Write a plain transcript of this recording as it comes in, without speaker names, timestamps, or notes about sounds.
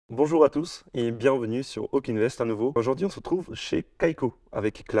Bonjour à tous et bienvenue sur Hawk Invest à nouveau. Aujourd'hui, on se retrouve chez Kaiko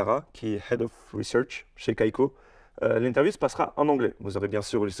avec Clara, qui est Head of Research chez Kaiko. L'interview se passera en anglais. Vous aurez bien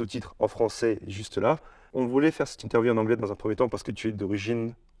sûr les sous-titres en français juste là. On voulait faire cette interview en anglais dans un premier temps parce que tu es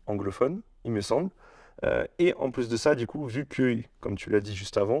d'origine anglophone, il me semble. Et en plus de ça, du coup, vu que, comme tu l'as dit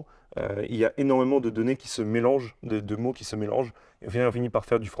juste avant, il y a énormément de données qui se mélangent, de mots qui se mélangent, et on finit par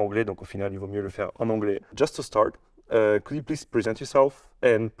faire du franglais, donc au final, il vaut mieux le faire en anglais. Just to start, could you please present yourself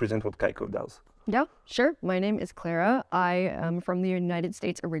and present what Kaiko does? Yeah, sure. My name is Clara. I am from the United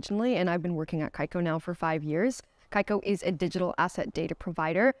States originally, and I've been working at Kaiko now for 5 years. Kaiko is a digital asset data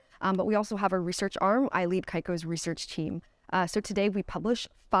provider, but we also have a research arm. I lead Kaiko's research team. So today we publish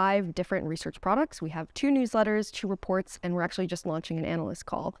 5 different research products. We have 2 newsletters, 2 reports, and we're actually just launching an analyst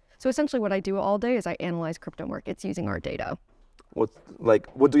call. So essentially what I do all day is I analyze crypto markets using our data.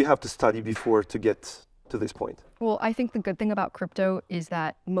 What do you have to study before to get to this point? Well, I think the good thing about crypto is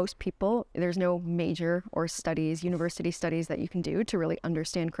that most people, there's no major or studies, university studies that you can do to really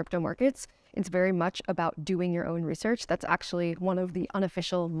understand crypto markets. It's very much about doing your own research. That's actually one of the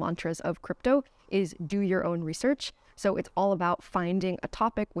unofficial mantras of crypto is do your own research. So it's all about finding a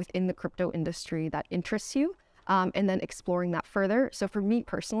topic within the crypto industry that interests you and then exploring that further. So for me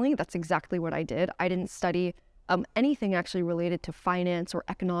personally, that's exactly what I did. I didn't study anything actually related to finance or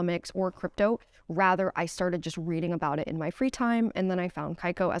economics or crypto. Rather, I started just reading about it in my free time, and then I found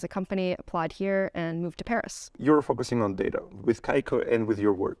Kaiko as a company, applied here, and moved to Paris. You're focusing on data with Kaiko and with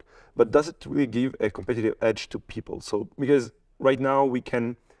your work, but does it really give a competitive edge to people? So, because right now we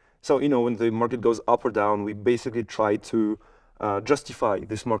can, when the market goes up or down, we basically try to justify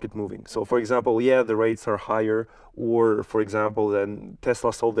this market moving. So, for example, the rates are higher, or for example, then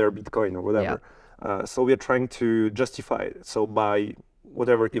Tesla sold their Bitcoin or whatever. Yeah. So we are trying to justify it. So by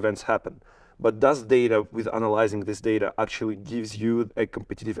whatever events happen. But does data, with analyzing this data, actually gives you a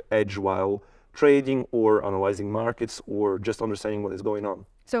competitive edge while trading or analyzing markets or just understanding what is going on?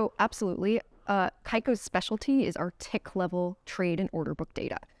 So absolutely. Kaiko's specialty is our tick level trade and order book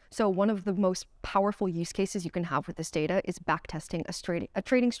data. So one of the most powerful use cases you can have with this data is backtesting a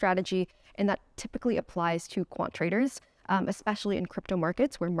trading strategy, and that typically applies to quant traders. Especially in crypto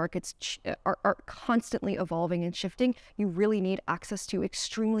markets where markets are constantly evolving and shifting. You really need access to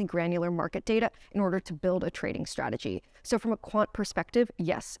extremely granular market data in order to build a trading strategy. So from a quant perspective,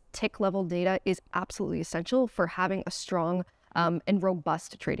 yes, tick level data is absolutely essential for having a strong and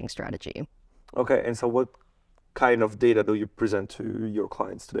robust trading strategy. Okay, and so what kind of data do you present to your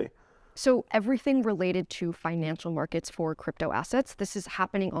clients today? So everything related to financial markets for crypto assets, this is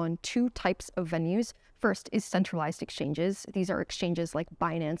happening on 2 types of venues. First is centralized exchanges. These are exchanges like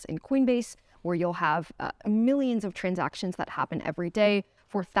Binance and Coinbase, where you'll have millions of transactions that happen every day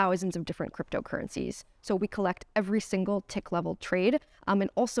for thousands of different cryptocurrencies. So we collect every single tick level trade and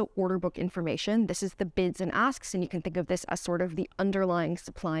also order book information. This is the bids and asks, and you can think of this as sort of the underlying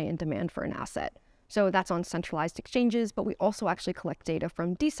supply and demand for an asset. So that's on centralized exchanges, but we also actually collect data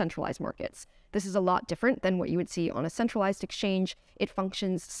from decentralized markets. This is a lot different than what you would see on a centralized exchange. It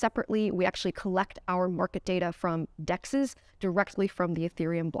functions separately. We actually collect our market data from DEXs directly from the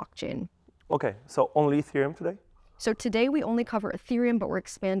Ethereum blockchain. Okay, so only Ethereum today? So today we only cover Ethereum, but we're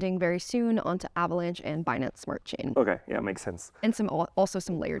expanding very soon onto Avalanche and Binance Smart Chain. Okay, yeah, makes sense. And also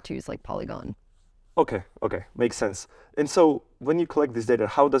some layer 2s like Polygon. Okay, makes sense. And so when you collect this data,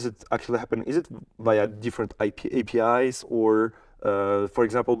 how does it actually happen? Is it via different APIs or, for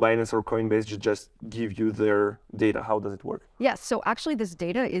example, Binance or Coinbase just give you their data? How does it work? Yes, so actually this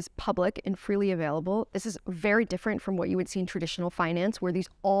data is public and freely available. This is very different from what you would see in traditional finance, where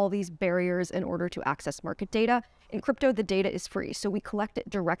all these barriers in order to access market data. In crypto, the data is free, so we collect it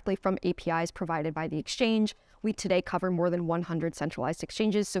directly from APIs provided by the exchange. We today cover more than 100 centralized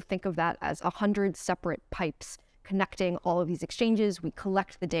exchanges, so think of that as 100 separate pipes connecting all of these exchanges. We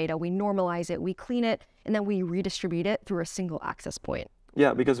collect the data, we normalize it, we clean it, and then we redistribute it through a single access point.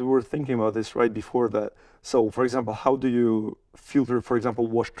 Yeah, because we were thinking about this right before that. So, for example, how do you filter, for example,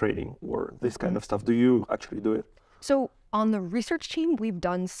 wash trading or this kind of stuff? Do you actually do it? So on the research team, we've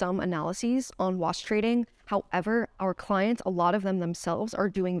done some analyses on wash trading. However, our clients, a lot of them themselves are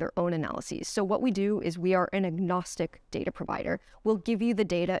doing their own analyses. So what we do is we are an agnostic data provider. We'll give you the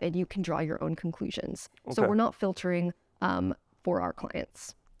data and you can draw your own conclusions. Okay. So we're not filtering for our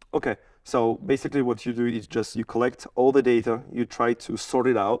clients. Okay, so basically what you do is just you collect all the data, you try to sort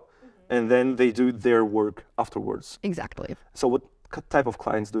it out, and then they do their work afterwards. Exactly. So what type of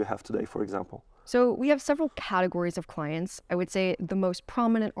clients do you have today, for example? So we have several categories of clients. I would say the most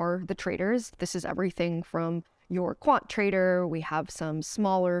prominent are the traders. This is everything from your quant trader, we have some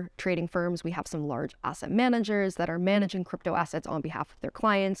smaller trading firms, we have some large asset managers that are managing crypto assets on behalf of their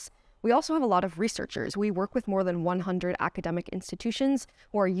clients. We also have a lot of researchers. We work with more than 100 academic institutions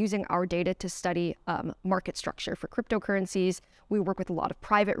who are using our data to study market structure for cryptocurrencies. We work with a lot of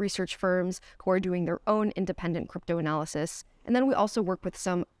private research firms who are doing their own independent crypto analysis. And then we also work with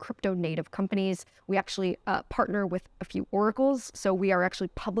some crypto native companies. We actually partner with a few oracles. So we are actually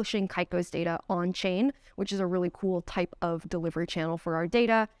publishing Kaiko's data on chain, which is a really cool type of delivery channel for our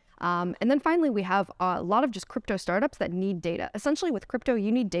data. And then finally, we have a lot of just crypto startups that need data. Essentially, with crypto,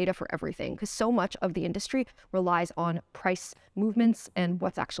 you need data for everything because so much of the industry relies on price movements and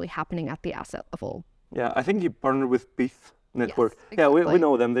what's actually happening at the asset level. Yeah, I think you partnered with Beef Network. Yes, Yeah, exactly. we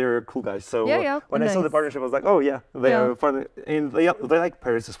know them. They're cool guys. So when I saw the nice. partnership, I was like, oh yeah, they are fun. And they like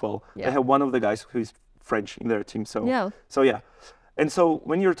Paris as well. Yeah. They have one of the guys who is French in their team. So yeah. And so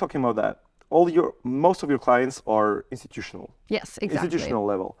when you're talking about that, most of your clients are institutional. Yes, exactly. Institutional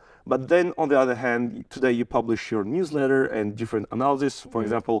level. But then on the other hand, today you publish your newsletter and different analysis. For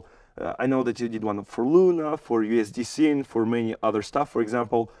example, I know that you did one for Luna, for USDC, and for many other stuff, for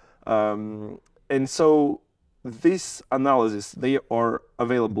example. And so this analysis, they are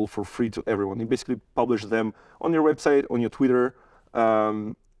available for free to everyone. You basically publish them on your website, on your Twitter.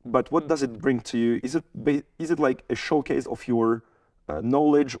 But what does it bring to you? Is it like a showcase of your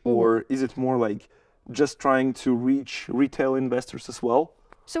knowledge, or is it more like just trying to reach retail investors as well?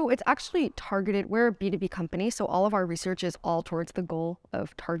 So it's actually targeted. We're a B2B company, so all of our research is all towards the goal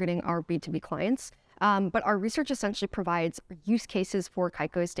of targeting our B2B clients. But our research essentially provides use cases for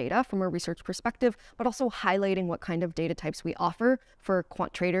Kaiko's data from a research perspective, but also highlighting what kind of data types we offer for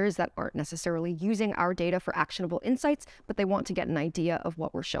quant traders that aren't necessarily using our data for actionable insights, but they want to get an idea of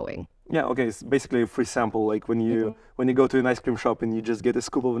what we're showing. Yeah, okay, it's basically a free sample, like when you go to an ice cream shop and you just get a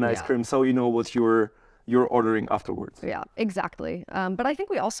scoop of an ice cream, so you know what you're ordering afterwards. Yeah, exactly. But I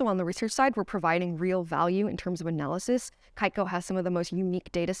think we also, on the research side, we're providing real value in terms of analysis. Kaiko has some of the most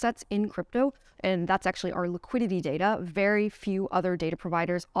unique data sets in crypto, and that's actually our liquidity data. Very few other data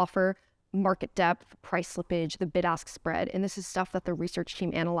providers offer market depth, price slippage, the bid-ask spread, and this is stuff that the research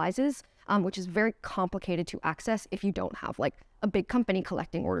team analyzes, which is very complicated to access if you don't have like a big company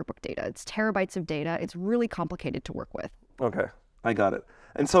collecting order book data. It's terabytes of data. It's really complicated to work with. Okay, I got it.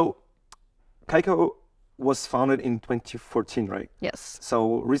 And so Kaiko was founded in 2014, right? Yes.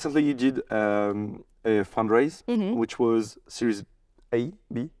 So recently you did a fundraise, which was Series A,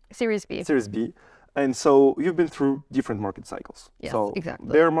 B? Series B. Series B. And so you've been through different market cycles. Yes, so exactly.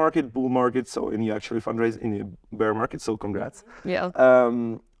 Bear market, bull market, and you actually fundraise in a bear market, so congrats. Yeah.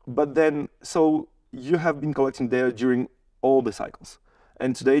 But then, so you have been collecting data during all the cycles.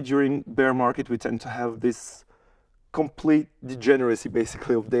 And today during bear market, we tend to have this complete degeneracy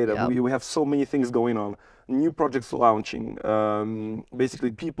basically of data. Yep. We have so many things going on, new projects launching,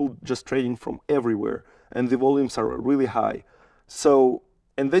 basically people just trading from everywhere, and the volumes are really high. So,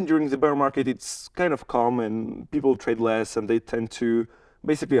 and then during the bear market, it's kind of calm and people trade less and they tend to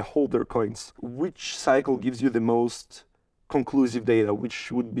basically hold their coins. Which cycle gives you the most conclusive data?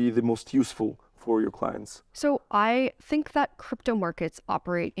 Which would be the most useful for your clients? So I think that crypto markets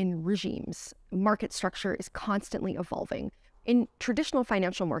operate in regimes. Market structure is constantly evolving. In traditional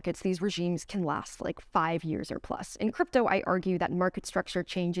financial markets, these regimes can last like 5 years or plus. In crypto, I argue that market structure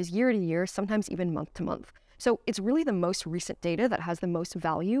changes year to year, sometimes even month to month. So it's really the most recent data that has the most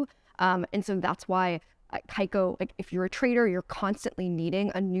value. And so that's why Kaiko, like if you're a trader, you're constantly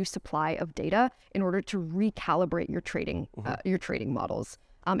needing a new supply of data in order to recalibrate your trading models.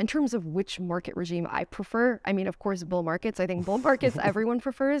 In terms of which market regime I prefer, I mean, of course, bull markets. I think bull markets everyone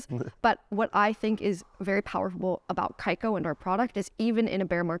prefers. But what I think is very powerful about Kaiko and our product is even in a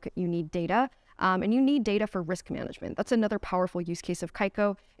bear market, you need data. And you need data for risk management. That's another powerful use case of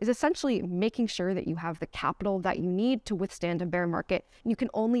Kaiko, is essentially making sure that you have the capital that you need to withstand a bear market. And you can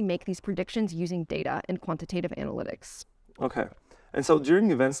only make these predictions using data and quantitative analytics. Okay. And so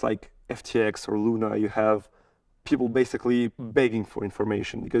during events like FTX or Luna, you have people basically begging for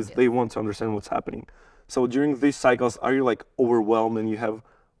information because they want to understand what's happening. So during these cycles, are you like overwhelmed and you have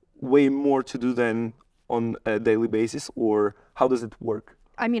way more to do than on a daily basis, or how does it work?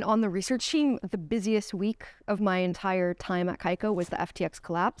 I mean, on the research team, the busiest week of my entire time at Kaiko was the FTX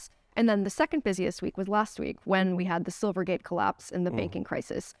collapse. And then the second busiest week was last week when we had the Silvergate collapse and the banking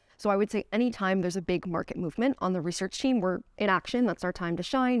crisis. So I would say anytime there's a big market movement on the research team, we're in action. That's our time to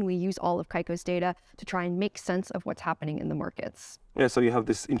shine. We use all of Kaiko's data to try and make sense of what's happening in the markets. Yeah, so you have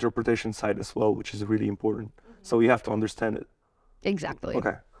this interpretation side as well, which is really important. So you have to understand it. Exactly.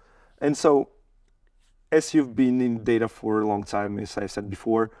 Okay. And so as you've been in data for a long time, as I said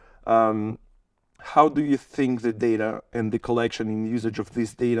before, how do you think the data and the collection and usage of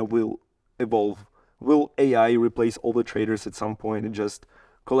this data will evolve? Will AI replace all the traders at some point and just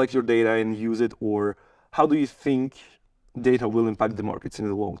collect your data and use it? Or how do you think data will impact the markets in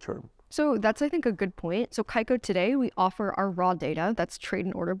the long term? So that's, I think, a good point. So Kaiko today, we offer our raw data, that's trade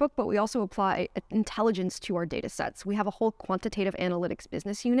and order book, but we also apply intelligence to our data sets. We have a whole quantitative analytics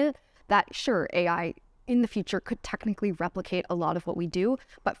business unit that, sure, AI in the future could technically replicate a lot of what we do,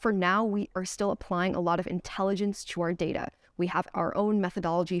 but for now, we are still applying a lot of intelligence to our data. We have our own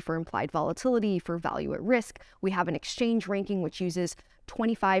methodology for implied volatility, for value at risk. We have an exchange ranking, which uses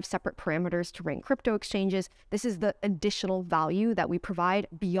 25 separate parameters to rank crypto exchanges. This is the additional value that we provide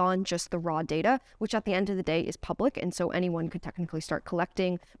beyond just the raw data, which at the end of the day is public. And so anyone could technically start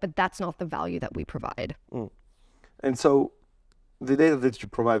collecting, but that's not the value that we provide. And so the data that you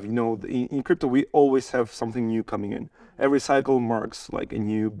provide, in crypto, we always have something new coming in. Every cycle marks like a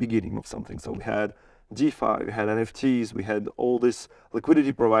new beginning of something. So we had DeFi, we had NFTs, we had all this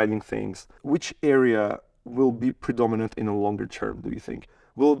liquidity providing things. Which area will be predominant in a longer term, do you think?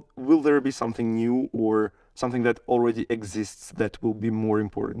 Will there be something new or something that already exists that will be more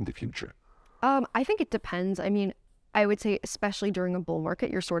important in the future? I think it depends. I mean, I would say, especially during a bull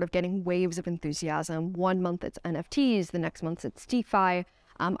market, you're sort of getting waves of enthusiasm. One month it's NFTs, the next month it's DeFi.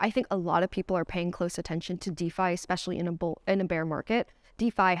 I think a lot of people are paying close attention to DeFi, especially in a bear market.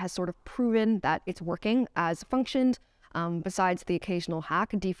 DeFi has sort of proven that it's working as functioned. Besides the occasional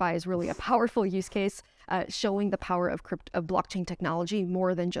hack, DeFi is really a powerful use case, showing the power of blockchain technology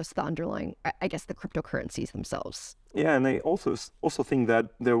more than just the underlying, I guess, the cryptocurrencies themselves. Yeah, and I also think that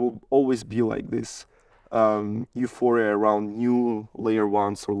there will always be like this euphoria around new layer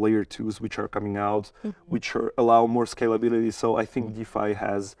ones or layer twos which are coming out, which allow more scalability. So I think DeFi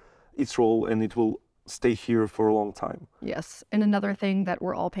has its role and it will stay here for a long time. Yes. And another thing that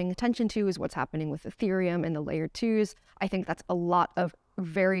we're all paying attention to is what's happening with Ethereum and the layer twos. I think that's a lot of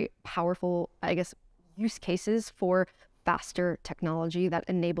very powerful, I guess, use cases for faster technology that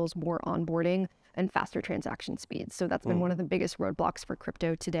enables more onboarding and faster transaction speeds. So that's been one of the biggest roadblocks for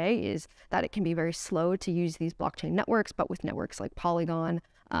crypto today, is that it can be very slow to use these blockchain networks, but with networks like Polygon,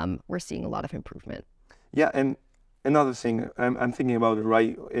 we're seeing a lot of improvement. Yeah, and another thing I'm thinking about it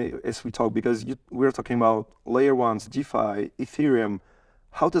right as we talk, because we're talking about layer ones, DeFi, Ethereum.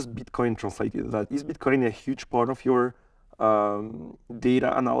 How does Bitcoin translate into that? Is Bitcoin a huge part of your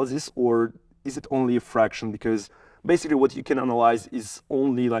data analysis, or is it only a fraction? Because basically what you can analyze is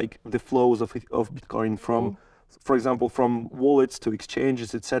only like the flows of Bitcoin from, for example, from wallets to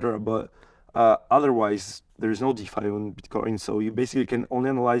exchanges, etc. But otherwise, there is no DeFi on Bitcoin. So you basically can only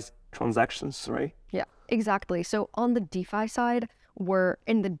analyze transactions, right? Yeah, exactly. So on the DeFi side, we're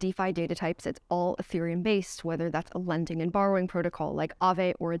in the DeFi data types, it's all Ethereum based, whether that's a lending and borrowing protocol like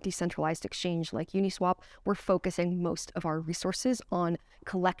Aave or a decentralized exchange like Uniswap. We're focusing most of our resources on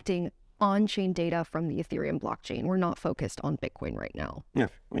collecting on-chain data from the Ethereum blockchain. We're not focused on Bitcoin right now. Yeah,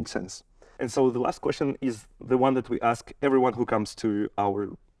 makes sense. And so the last question is the one that we ask everyone who comes to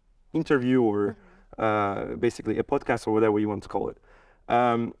our interview or basically a podcast or whatever you want to call it.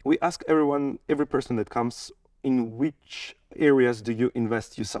 We ask every person that comes, in which areas do you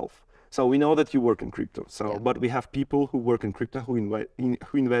invest yourself? So we know that you work in crypto. So, but we have people who work in crypto who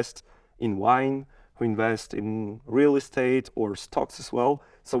invest in wine, who invest in real estate or stocks as well.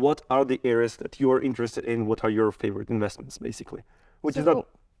 So what are the areas that you are interested in? What are your favorite investments, basically? Which is not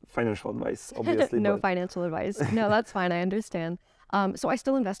financial advice, obviously. No financial advice. No, that's fine. I understand. So I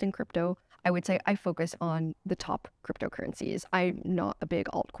still invest in crypto. I would say I focus on the top cryptocurrencies. I'm not a big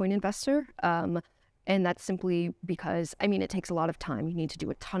altcoin investor. And that's simply because, I mean, it takes a lot of time. You need to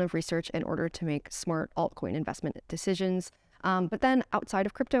do a ton of research in order to make smart altcoin investment decisions. But then outside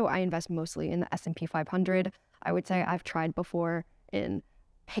of crypto, I invest mostly in the S&P 500. I would say I've tried before in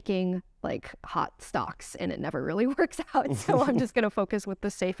picking like hot stocks and it never really works out. So I'm just going to focus with the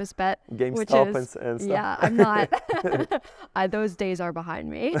safest bet, which is, and stuff. Yeah, I'm not, those days are behind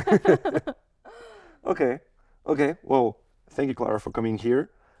me. Okay. Well, thank you, Clara, for coming here.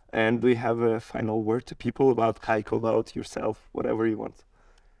 And do you have a final word to people about Kaiko, about yourself, whatever you want?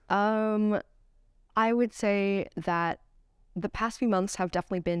 I would say that the past few months have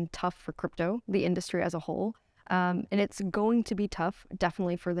definitely been tough for crypto, the industry as a whole. And it's going to be tough,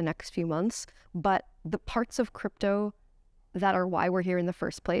 definitely for the next few months. But the parts of crypto that are why we're here in the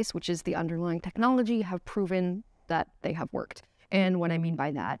first place, which is the underlying technology, have proven that they have worked. And what I mean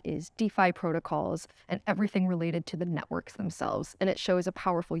by that is DeFi protocols and everything related to the networks themselves. And it shows a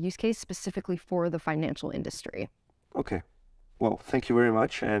powerful use case specifically for the financial industry. Okay. Well, thank you very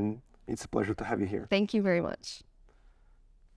much. And it's a pleasure to have you here. Thank you very much.